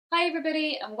Hi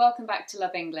everybody and welcome back to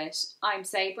Love English. I'm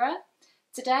Sabrah.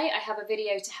 Today I have a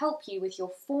video to help you with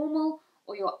your formal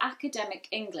or your academic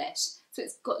English. So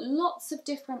it's got lots of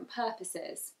different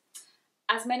purposes.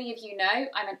 As many of you know,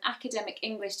 I'm an academic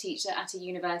English teacher at a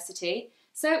university,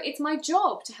 so it's my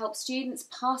job to help students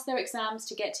pass their exams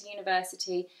to get to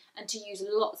university and to use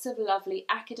lots of lovely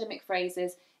academic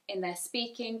phrases in their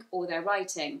speaking or their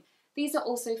writing. These are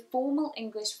also formal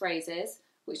English phrases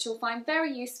which you'll find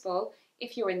very useful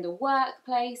if you're in the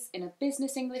workplace, in a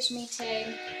business English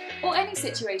meeting, or any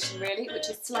situation really which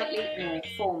is slightly more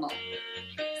formal.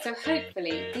 So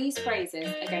hopefully these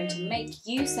phrases are going to make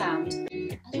you sound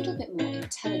a little bit more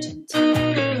intelligent.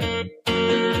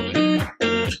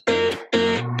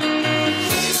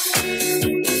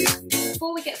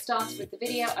 Before we get started with the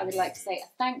video, I would like to say a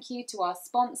thank you to our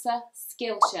sponsor,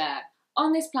 Skillshare.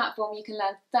 On this platform you can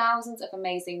learn thousands of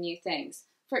amazing new things.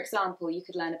 For example, you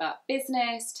could learn about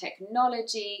business,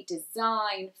 technology,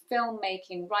 design,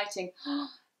 filmmaking, writing.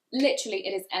 Literally,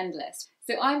 it is endless.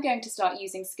 So I'm going to start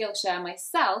using Skillshare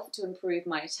myself to improve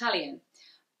my Italian.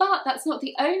 But that's not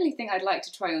the only thing I'd like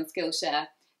to try on Skillshare.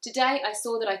 Today I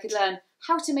saw that I could learn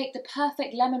how to make the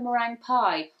perfect lemon meringue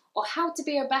pie or how to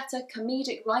be a better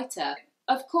comedic writer.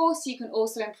 Of course, you can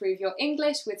also improve your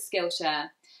English with Skillshare.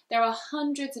 There are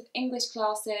hundreds of English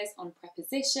classes on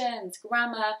prepositions,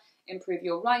 grammar, improve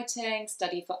your writing,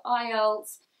 study for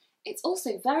IELTS. It's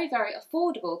also very, very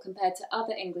affordable compared to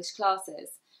other English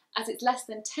classes, as it's less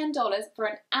than $10 for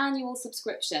an annual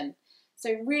subscription.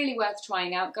 So really worth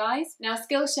trying out, guys. Now,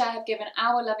 Skillshare have given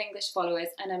our Love English followers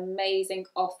an amazing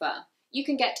offer. You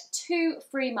can get 2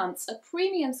 free months of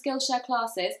premium Skillshare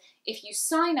classes if you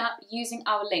sign up using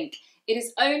our link. It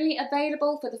is only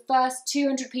available for the first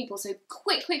 200 people, so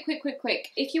quick.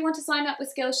 If you want to sign up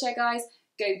with Skillshare, guys,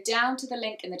 go down to the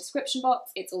link in the description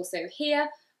box. It's also here,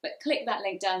 but click that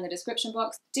link down in the description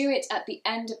box. Do it at the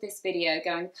end of this video.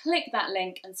 Go and click that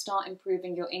link and start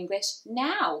improving your English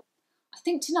now. I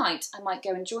think tonight I might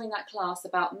go and join that class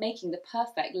about making the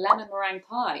perfect lemon meringue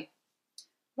pie.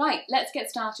 Right, let's get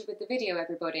started with the video,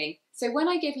 everybody. So when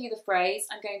I give you the phrase,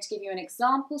 I'm going to give you an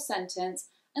example sentence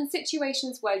and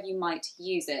situations where you might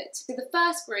use it. So the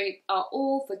first group are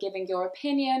all for giving your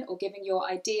opinion or giving your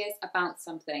ideas about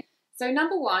something. So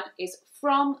number 1 is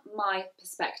from my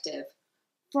perspective.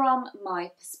 From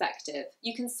my perspective.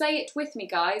 You can say it with me,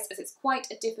 guys, as it's quite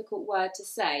a difficult word to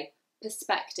say.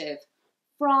 Perspective.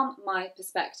 From my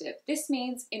perspective. This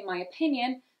means in my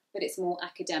opinion, but it's more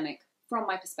academic. From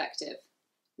my perspective.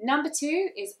 Number 2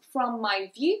 is from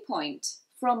my viewpoint.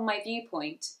 From my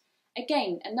viewpoint.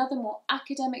 Again, another more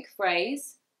academic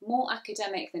phrase, more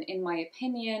academic than in my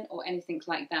opinion or anything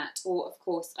like that, or of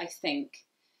course I think.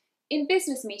 In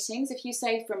business meetings, if you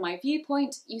say from my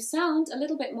viewpoint, you sound a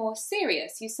little bit more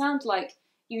serious. You sound like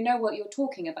you know what you're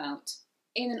talking about.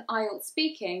 In an IELTS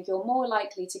speaking, you're more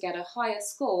likely to get a higher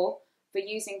score for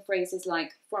using phrases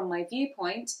like from my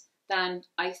viewpoint than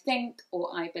I think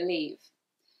or I believe.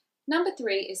 Number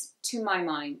 3 is to my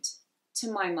mind. To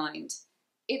my mind.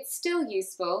 It's still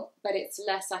useful, but it's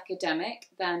less academic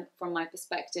than from my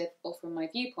perspective or from my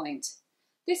viewpoint.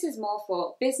 This is more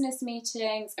for business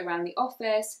meetings, around the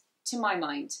office. To my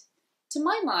mind. To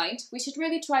my mind, we should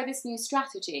really try this new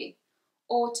strategy.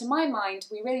 Or to my mind,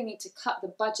 we really need to cut the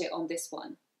budget on this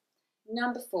one.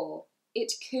 Number 4,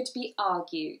 it could be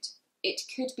argued. It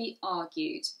could be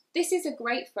argued. This is a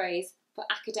great phrase for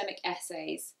academic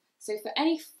essays. So for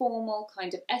any formal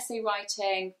kind of essay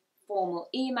writing, formal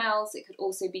emails, it could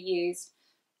also be used.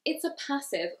 It's a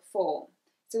passive form.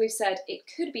 So we've said it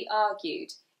could be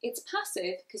argued. It's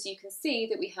passive because you can see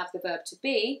that we have the verb to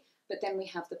be, but then we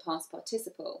have the past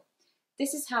participle.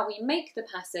 This is how we make the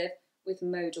passive with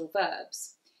modal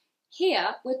verbs.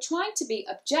 Here, we're trying to be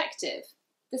objective.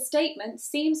 The statement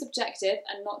seems objective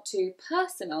and not too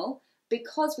personal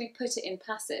because we put it in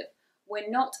passive. We're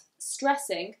not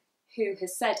stressing who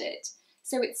has said it.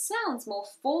 So it sounds more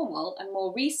formal and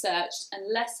more researched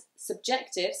and less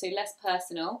subjective, so less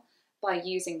personal, by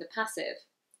using the passive.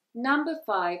 Number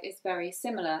 5 is very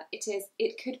similar.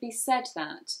 It could be said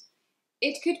that.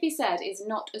 It could be said is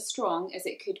not as strong as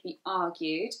it could be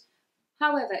argued.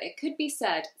 However, it could be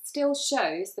said still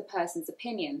shows the person's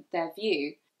opinion, their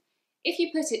view. If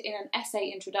you put it in an essay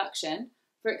introduction,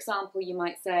 for example, you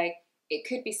might say, it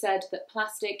could be said that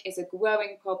plastic is a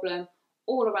growing problem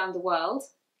all around the world.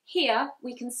 Here,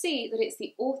 we can see that it's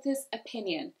the author's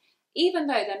opinion. Even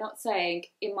though they're not saying,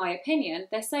 in my opinion,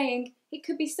 they're saying, it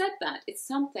could be said that. It's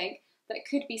something that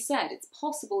could be said. It's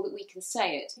possible that we can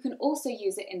say it. You can also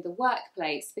use it in the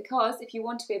workplace because if you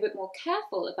want to be a bit more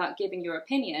careful about giving your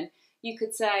opinion, you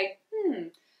could say,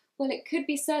 Well, it could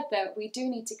be said that we do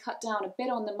need to cut down a bit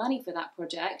on the money for that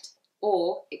project,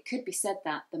 or it could be said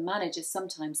that the manager's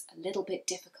sometimes a little bit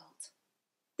difficult.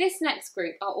 This next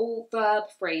group are all verb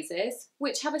phrases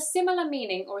which have a similar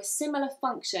meaning or a similar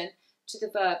function to the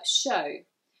verb show.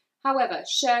 However,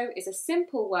 show is a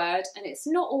simple word and it's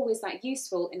not always that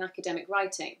useful in academic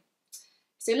writing.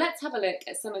 So let's have a look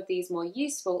at some of these more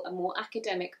useful and more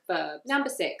academic verbs. Number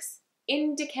 6,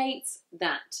 indicates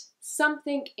that.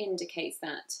 Something indicates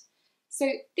that. So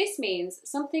this means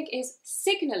something is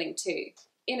signalling to.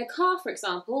 In a car, for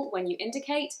example, when you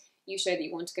indicate, you show that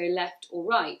you want to go left or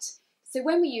right. So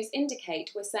when we use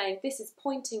indicate, we're saying this is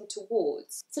pointing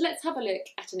towards. So let's have a look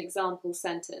at an example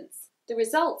sentence. The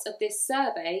results of this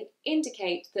survey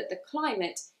indicate that the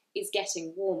climate is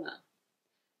getting warmer.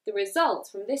 The results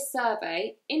from this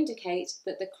survey indicate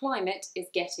that the climate is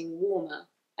getting warmer.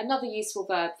 Another useful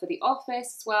verb for the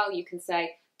office as well, you can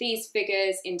say these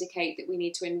figures indicate that we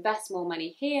need to invest more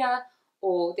money here,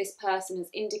 or this person has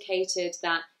indicated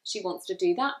that she wants to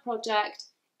do that project.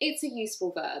 It's a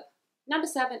useful verb. Number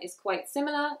 7 is quite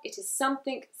similar. It is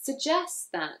something suggests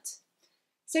that.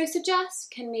 So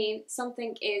suggest can mean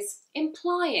something is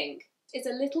implying. It's a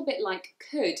little bit like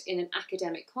could in an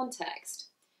academic context.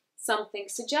 Something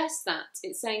suggests that.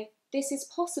 It's saying this is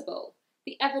possible.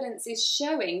 The evidence is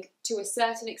showing to a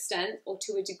certain extent or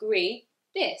to a degree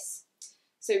this.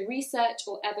 So research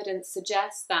or evidence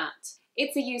suggests that.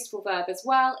 It's a useful verb as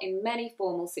well in many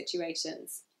formal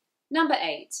situations. Number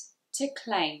 8, to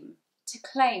claim. To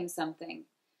claim something.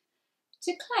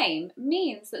 To claim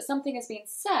means that something has been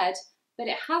said, but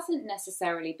it hasn't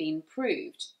necessarily been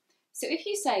proved. So if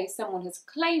you say someone has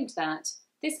claimed that,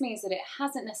 this means that it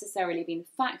hasn't necessarily been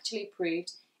factually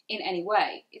proved in any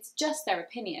way. It's just their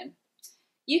opinion.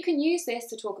 You can use this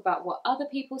to talk about what other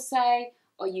people say,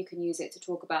 or you can use it to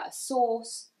talk about a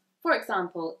source. For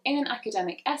example, in an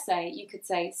academic essay, you could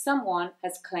say someone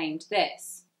has claimed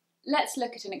this. Let's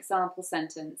look at an example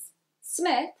sentence.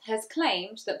 Smith has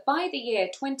claimed that by the year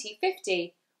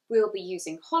 2050, we'll be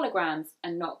using holograms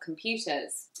and not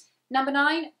computers. Number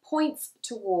 9, points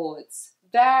towards.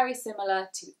 Very similar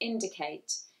to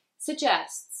indicate.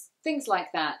 Suggests, things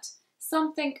like that.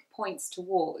 Something points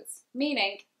towards,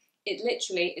 meaning it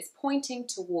literally is pointing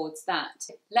towards that.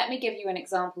 Let me give you an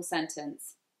example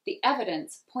sentence. The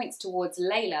evidence points towards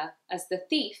Leila as the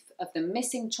thief of the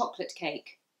missing chocolate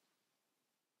cake.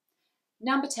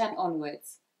 Number 10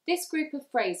 onwards. This group of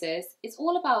phrases is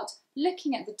all about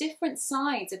looking at the different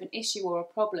sides of an issue or a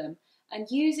problem and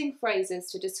using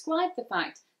phrases to describe the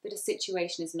fact that a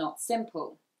situation is not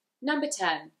simple. Number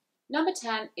 10. Number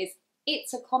 10 is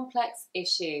it's a complex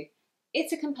issue.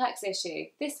 It's a complex issue.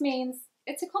 This means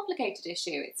it's a complicated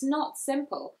issue. It's not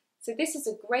simple. So this is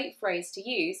a great phrase to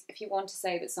use if you want to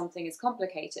say that something is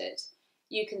complicated.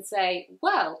 You can say,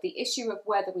 well, the issue of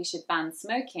whether we should ban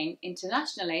smoking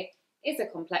internationally is a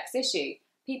complex issue.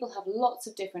 People have lots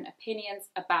of different opinions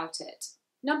about it.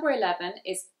 Number 11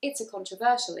 is it's a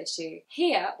controversial issue.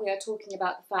 Here we are talking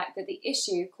about the fact that the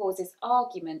issue causes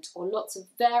argument or lots of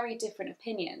very different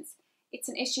opinions. It's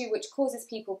an issue which causes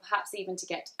people perhaps even to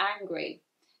get angry.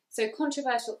 So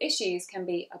controversial issues can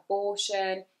be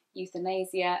abortion,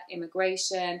 euthanasia,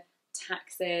 immigration,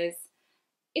 taxes.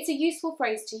 It's a useful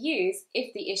phrase to use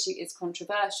if the issue is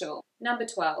controversial. Number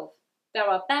 12, there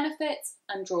are benefits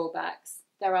and drawbacks.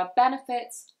 There are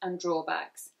benefits and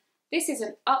drawbacks. This is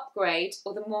an upgrade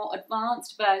or the more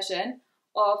advanced version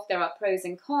of there are pros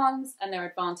and cons and there are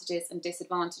advantages and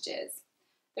disadvantages.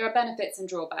 There are benefits and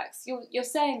drawbacks. You're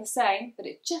saying the same, but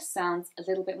it just sounds a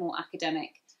little bit more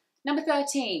academic. Number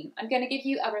 13, I'm going to give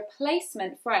you a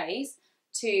replacement phrase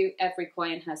to every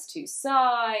coin has two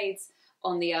sides,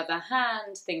 on the other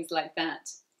hand, things like that.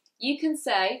 You can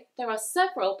say there are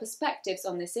several perspectives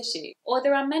on this issue, or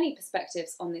there are many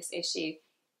perspectives on this issue.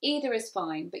 Either is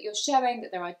fine, but you're showing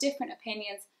that there are different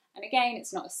opinions, and again,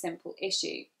 it's not a simple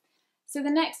issue. So the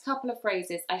next couple of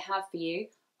phrases I have for you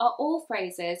are all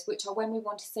phrases which are when we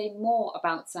want to say more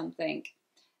about something.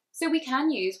 So we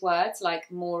can use words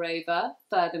like moreover,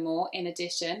 furthermore, in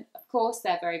addition. Of course,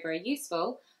 they're very, very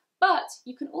useful, but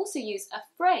you can also use a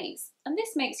phrase, and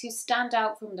this makes you stand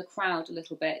out from the crowd a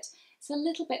little bit. It's a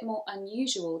little bit more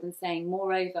unusual than saying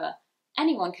moreover.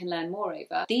 Anyone can learn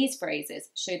moreover. These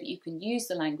phrases show that you can use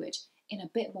the language in a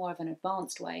bit more of an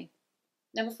advanced way.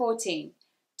 Number 14,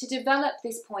 to develop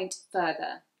this point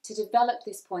further. To develop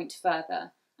this point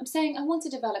further. I'm saying I want to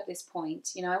develop this point.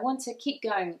 I want to keep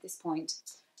going with this point.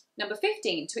 Number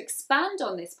 15, to expand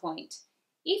on this point.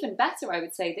 Even better, I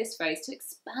would say this phrase, to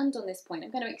expand on this point.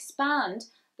 I'm going to expand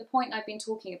the point I've been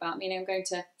talking about, meaning I'm going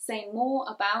to say more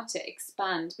about it.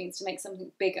 Expand means to make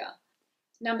something bigger.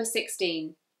 Number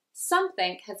 16,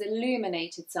 Something has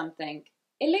illuminated something.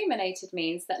 Illuminated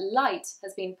means that light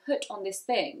has been put on this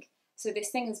thing. So this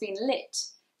thing has been lit.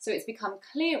 So it's become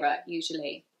clearer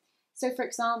usually. So for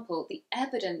example, the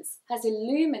evidence has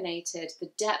illuminated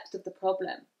the depth of the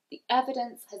problem. The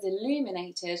evidence has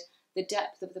illuminated the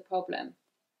depth of the problem.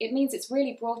 It means it's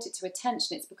really brought it to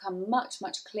attention. It's become much,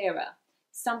 much clearer.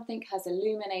 Something has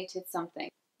illuminated something.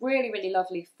 Really, really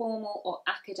lovely formal or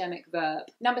academic verb.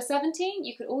 Number 17,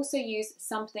 you could also use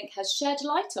something has shed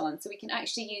light on. So we can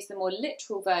actually use the more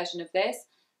literal version of this.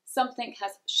 Something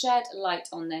has shed light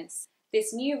on this.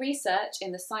 This new research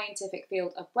in the scientific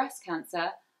field of breast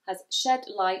cancer has shed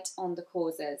light on the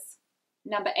causes.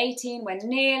 Number 18, we're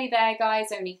nearly there, guys,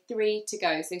 only 3 to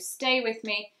go. So stay with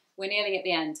me, we're nearly at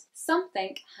the end.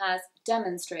 Something has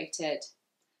demonstrated.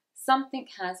 Something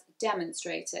has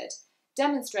demonstrated.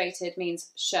 Demonstrated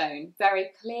means shown,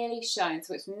 very clearly shown,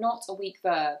 so it's not a weak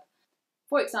verb.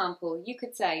 For example, you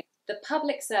could say, the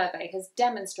public survey has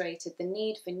demonstrated the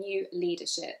need for new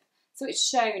leadership. So it's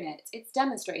shown it, it's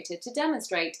demonstrated. To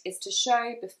demonstrate is to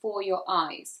show before your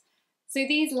eyes. So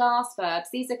these last verbs,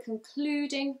 these are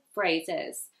concluding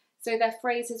phrases. So they're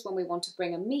phrases when we want to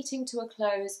bring a meeting to a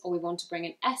close, or we want to bring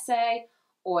an essay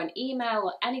or an email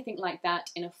or anything like that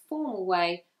in a formal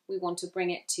way, we want to bring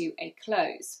it to a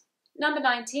close. Number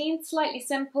 19, slightly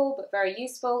simple but very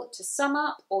useful, to sum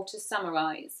up or to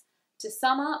summarise. To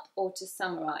sum up or to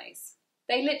summarise.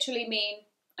 They literally mean,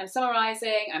 I'm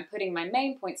summarising, I'm putting my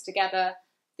main points together,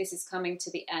 this is coming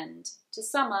to the end. To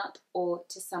sum up or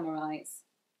to summarise.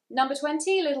 Number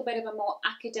 20, a little bit of a more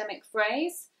academic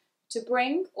phrase, to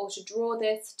bring or to draw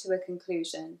this to a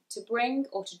conclusion. To bring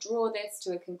or to draw this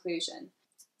to a conclusion.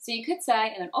 So you could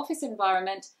say in an office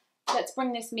environment, let's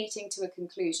bring this meeting to a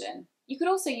conclusion. You could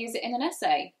also use it in an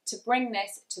essay, to bring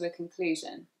this to a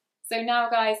conclusion. So now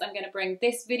guys, I'm going to bring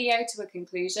this video to a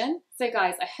conclusion. So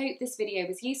guys, I hope this video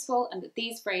was useful and that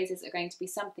these phrases are going to be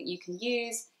something you can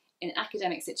use in an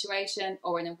academic situation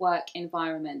or in a work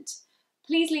environment.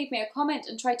 Please leave me a comment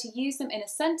and try to use them in a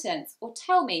sentence, or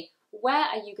tell me, where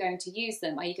are you going to use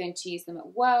them? Are you going to use them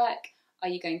at work? Are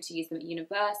you going to use them at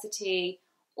university?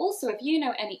 Also, if you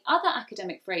know any other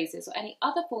academic phrases or any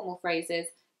other formal phrases,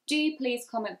 do please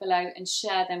comment below and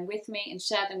share them with me and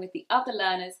share them with the other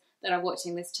learners that are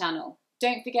watching this channel.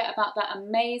 Don't forget about that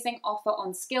amazing offer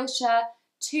on Skillshare,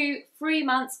 2 free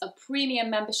months of premium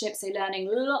membership, so learning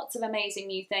lots of amazing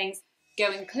new things.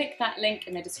 Go and click that link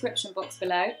in the description box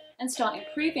below and start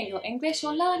improving your English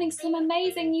or learning some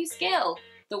amazing new skill.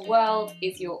 The world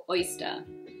is your oyster.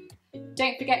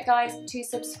 Don't forget guys to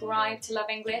subscribe to Love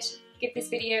English. Give this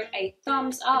video a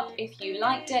thumbs up if you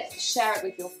liked it, share it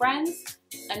with your friends,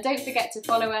 and don't forget to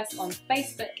follow us on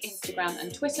Facebook, Instagram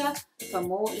and Twitter for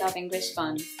more Love English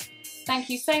fun. Thank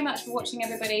you so much for watching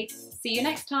everybody. See you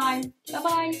next time. Bye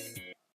bye.